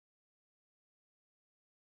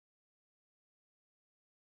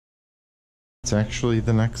It's actually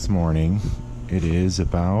the next morning. It is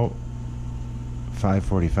about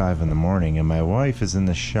 5:45 in the morning, and my wife is in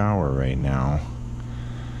the shower right now.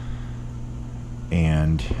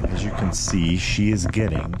 And as you can see, she is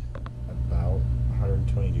getting about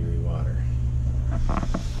 120 degree water.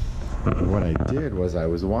 What I did was I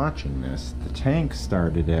was watching this. The tank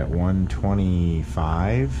started at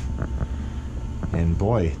 125, and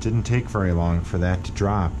boy, it didn't take very long for that to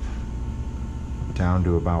drop down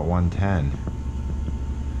to about 110.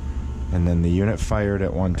 And then the unit fired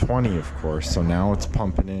at 120, of course, so now it's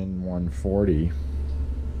pumping in 140,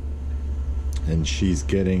 and she's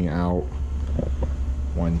getting out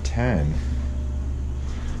 110.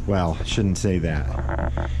 Well, I shouldn't say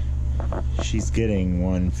that. She's getting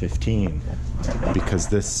 115 because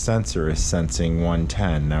this sensor is sensing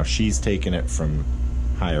 110. Now she's taking it from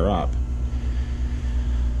higher up,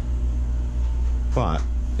 but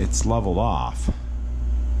it's leveled off.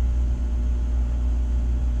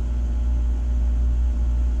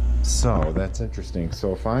 So that's interesting.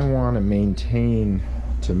 So if I want to maintain,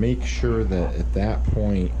 to make sure that at that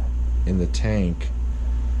point in the tank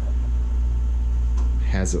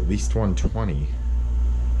has at least 120,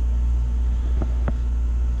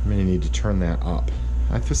 I'm going to need to turn that up.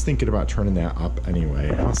 I was thinking about turning that up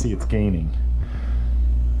anyway. I'll see it's gaining.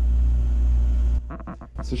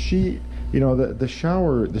 So she, you know, the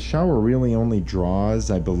shower really only draws,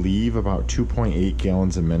 I believe, about 2.8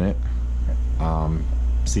 gallons a minute.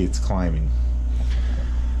 See, it's climbing.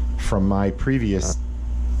 From my previous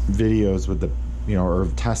videos with the, you know, or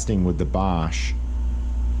testing with the Bosch,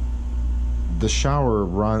 the shower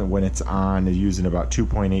run when it's on is using about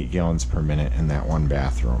 2.8 gallons per minute in that one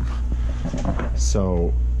bathroom.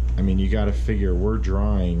 So, I mean, you got to figure we're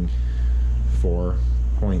drawing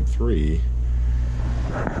 4.3.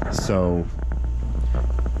 So,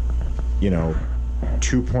 you know,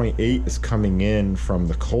 2.8 is coming in from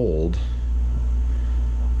the cold,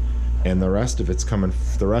 and the rest of it's coming,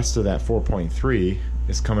 the rest of that 4.3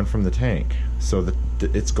 is coming from the tank. So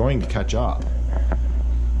it's going to catch up.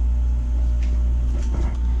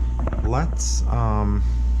 Let's I'm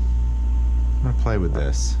gonna play with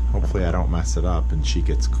this. Hopefully I don't mess it up and she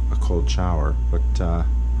gets a cold shower, but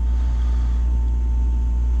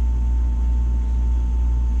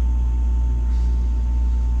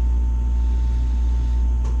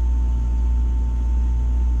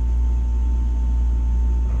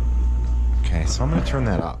okay, so I'm gonna turn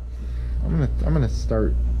that up. I'm gonna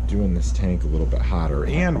start doing this tank a little bit hotter.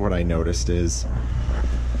 And what I noticed is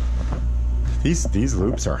these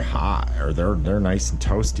loops are hot, or they're nice and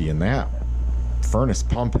toasty, and that furnace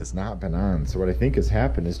pump has not been on. So what I think has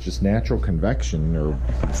happened is just natural convection, or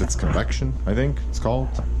it's convection, I think it's called.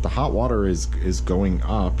 The hot water is going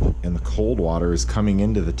up and the cold water is coming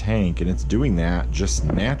into the tank, and it's doing that just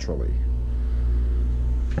naturally.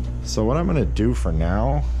 So what I'm gonna do for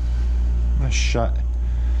now, I'm gonna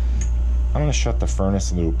shut the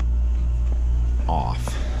furnace loop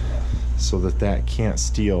off so that can't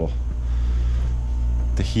steal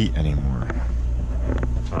the heat anymore.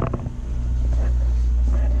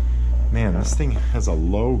 Man, this thing has a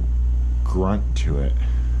low grunt to it.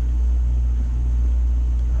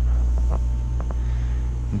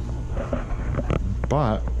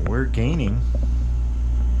 But we're gaining.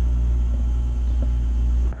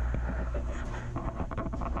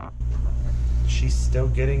 She's still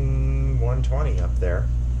getting 120 up there.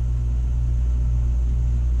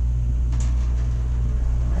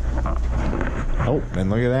 Oh, and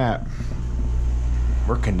look at that.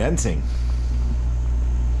 We're condensing.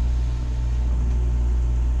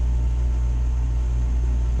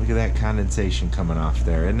 Look at that condensation coming off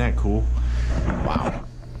there. Isn't that cool? Wow.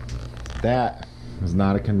 That is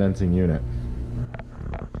not a condensing unit.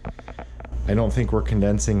 I don't think we're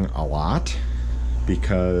condensing a lot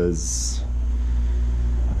because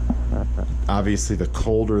obviously the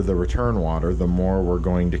colder the return water, the more we're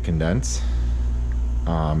going to condense.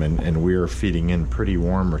 And we're feeding in pretty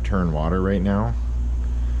warm return water right now.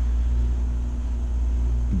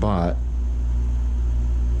 But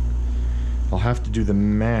I'll have to do the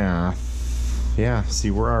math. Yeah,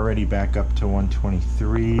 see, we're already back up to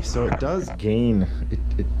 123, so it does gain.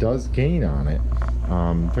 It does gain on it.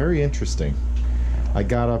 Very interesting. I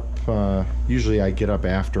got up, usually I get up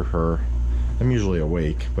after her. I'm usually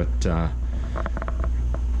awake, but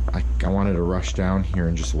I wanted to rush down here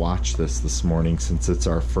and just watch this morning, since it's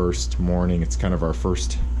our first morning. It's kind of our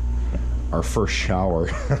first shower.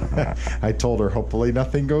 I told her hopefully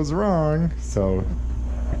nothing goes wrong, so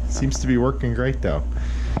seems to be working great though.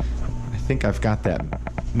 I think I've got that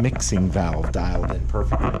mixing valve dialed in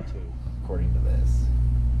perfectly too, according to this.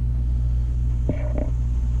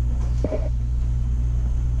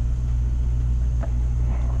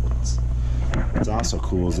 also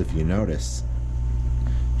cool is if you notice,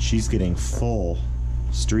 she's getting full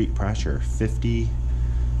street pressure, 52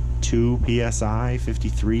 psi,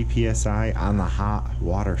 53 psi on the hot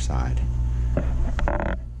water side.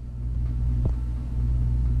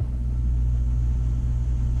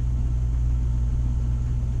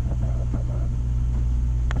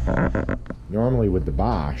 Normally with the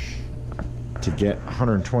Bosch, to get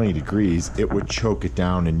 120 degrees, it would choke it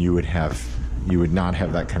down and you would not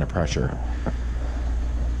have that kind of pressure.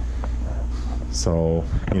 So,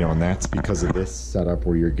 you know, and that's because of this setup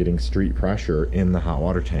where you're getting street pressure in the hot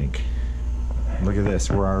water tank. Look at this,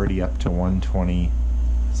 we're already up to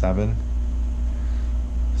 127.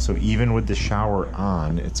 So even with the shower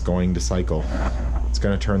on, it's going to cycle. It's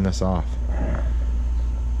going to turn this off.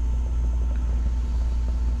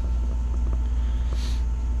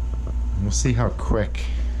 We'll see how quick.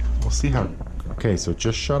 We'll see how. Okay, so it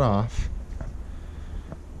just shut off.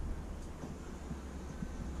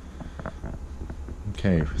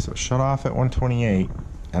 Okay, so shut off at 128,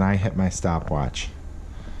 and I hit my stopwatch.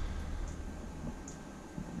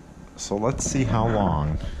 So let's see how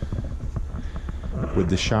long, with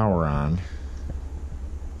the shower on,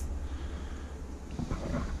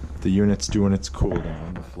 the unit's doing its cool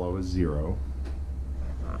down. The flow is 0.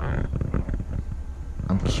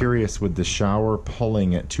 I'm curious, with the shower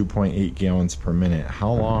pulling at 2.8 gallons per minute,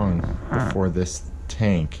 how long before this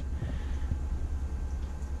tank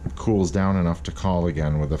cools down enough to call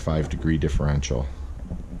again with a 5-degree differential.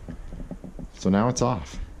 So now it's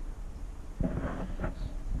off.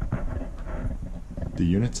 The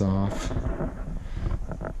unit's off.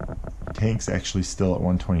 Tank's actually still at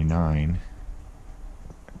 129.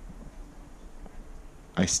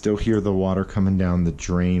 I still hear the water coming down the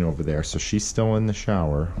drain over there, so she's still in the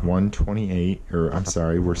shower. 128, or I'm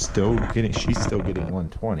sorry, she's still getting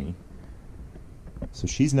 120. So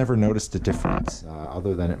she's never noticed a difference,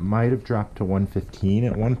 other than it might have dropped to 115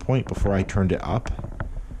 at one point before I turned it up.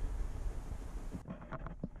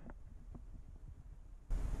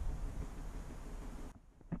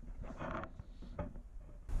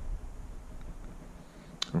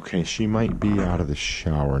 Okay, she might be out of the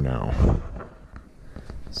shower now.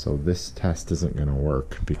 So this test isn't going to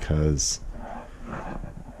work because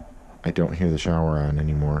I don't hear the shower on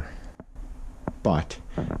anymore. But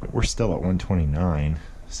we're still at 129,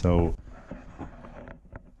 so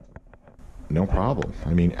no problem.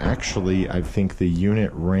 I mean, actually, I think the unit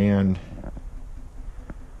ran...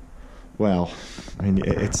 Well, I mean,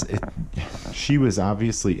 she was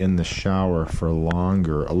obviously in the shower for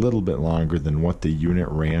longer, a little bit longer than what the unit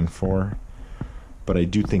ran for. But I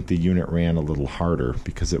do think the unit ran a little harder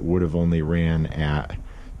because it would have only ran at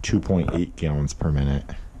 2.8 gallons per minute.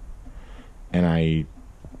 And I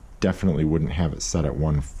definitely wouldn't have it set at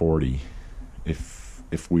 140 if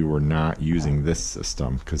we were not using this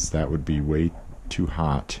system, because that would be way too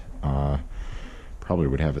hot. Probably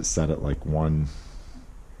would have it set at like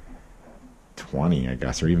 120, I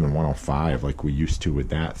guess, or even 105 like we used to with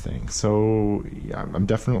that thing. So yeah, I'm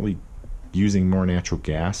definitely using more natural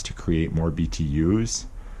gas to create more BTUs,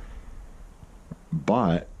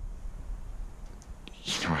 but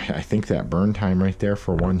you know, I think that burn time right there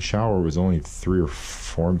for one shower was only 3 or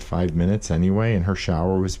 4 5 minutes anyway, and her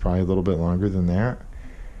shower was probably a little bit longer than that.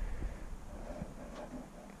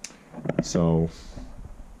 So,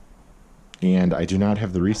 and I do not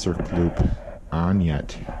have the recirc loop on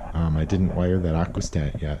yet. I didn't wire that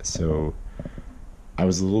Aquastat yet, so I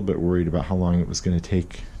was a little bit worried about how long it was going to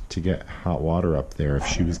take to get hot water up there, if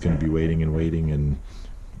she was going to be waiting, and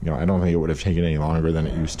you know, I don't think it would have taken any longer than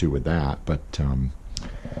it used to with that, but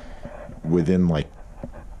within like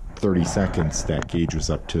 30 seconds that gauge was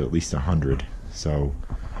up to at least 100. So,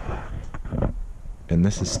 and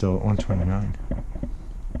this is still at 129.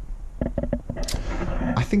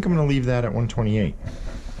 I think I'm going to leave that at 128.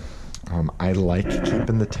 I like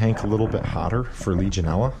keeping the tank a little bit hotter for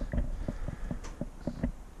Legionella.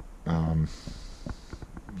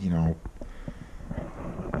 You know,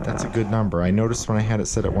 that's a good number. I noticed when I had it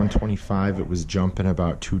set at 125, it was jumping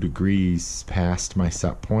about 2 degrees past my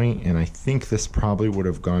set point, and I think this probably would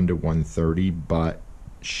have gone to 130, but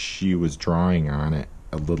she was drawing on it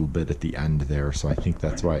a little bit at the end there, so I think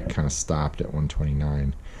that's why it kind of stopped at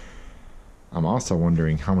 129. I'm also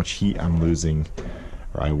wondering how much heat I'm losing,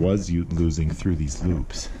 or I was losing through these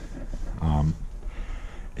loops.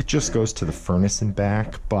 It just goes to the furnace and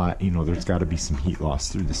back, but you know, there's got to be some heat loss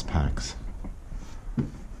through this PEX.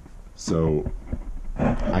 So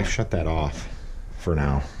I shut that off for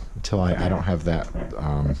now until I don't have that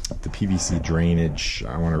the PVC drainage.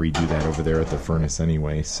 I want to redo that over there at the furnace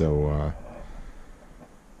anyway, so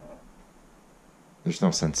there's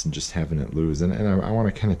no sense in just having it lose. And I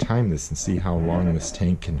want to kind of time this and see how long this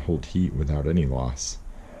tank can hold heat without any loss.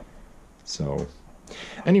 So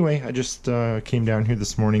anyway, I just came down here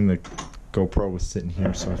this morning. The GoPro was sitting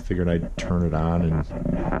here, so I figured I'd turn it on and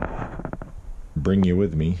bring you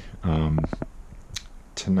with me.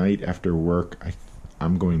 Tonight after work,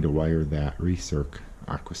 I'm going to wire that recirc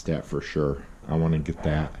Aquastat for sure. I want to get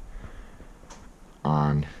that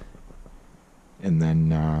on. And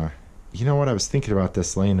then, you know what? I was thinking about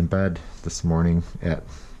this laying in bed this morning at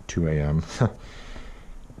 2 a.m.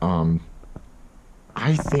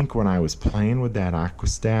 I think when I was playing with that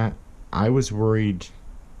Aquastat, I was worried.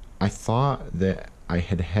 I thought that I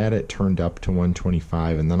had it turned up to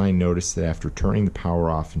 125, and then I noticed that after turning the power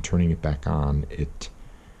off and turning it back on, it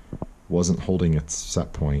wasn't holding its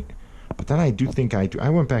set point. But then I do think I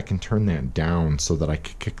went back and turned that down so that I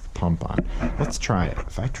could kick the pump on. Let's try it.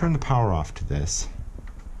 If I turn the power off to this,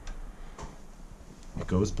 it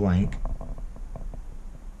goes blank.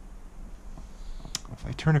 If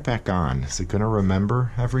I turn it back on, is it going to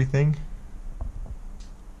remember everything?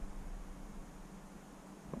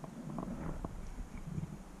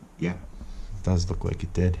 Yeah, it does look like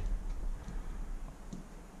it did.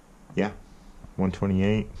 Yeah,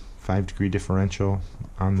 128, 5-degree differential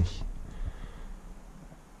on the...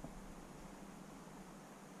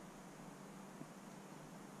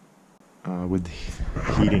 with the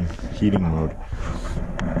heating mode.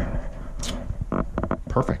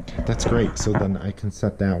 Perfect. That's great. So then I can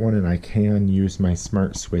set that one, and I can use my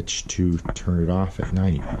smart switch to turn it off at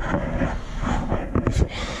night.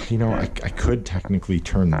 You know, I could technically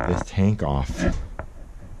turn this tank off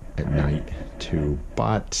at night too,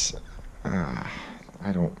 but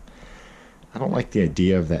I don't like the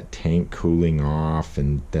idea of that tank cooling off,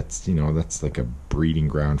 and that's, you know, that's like a breeding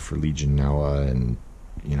ground for Legionella, and,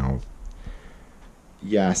 you know,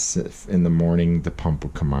 yes, if in the morning the pump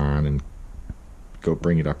will come on and go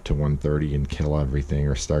bring it up to 130 and kill everything,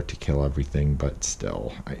 or start to kill everything, but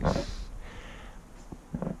still,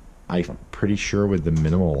 I'm pretty sure with the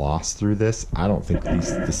minimal loss through this, I don't think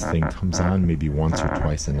this thing comes on maybe once or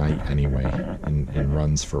twice a night anyway, and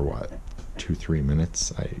runs for what, 2-3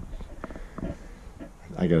 minutes.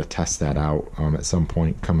 I gotta test that out at some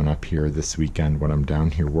point coming up here this weekend when I'm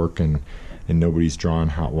down here working and nobody's drawing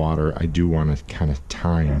hot water. I do want to kind of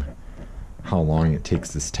time how long it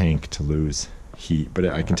takes this tank to lose heat, but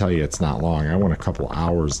I can tell you it's not long. I went a couple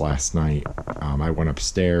hours last night. I went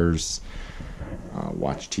upstairs,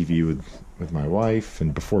 watched TV with my wife,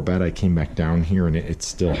 and before bed I came back down here, and it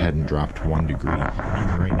still hadn't dropped 1 degree. Even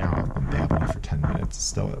right now, I've been babbling for 10 minutes. It's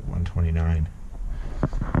still at 129.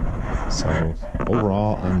 So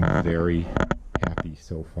overall, I'm very happy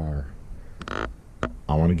so far.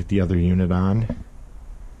 I want to get the other unit on.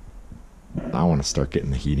 I want to start getting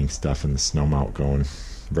the heating stuff and the snow mount going,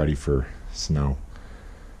 ready for snow.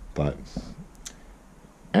 But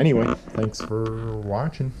anyway, thanks for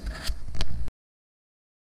watching.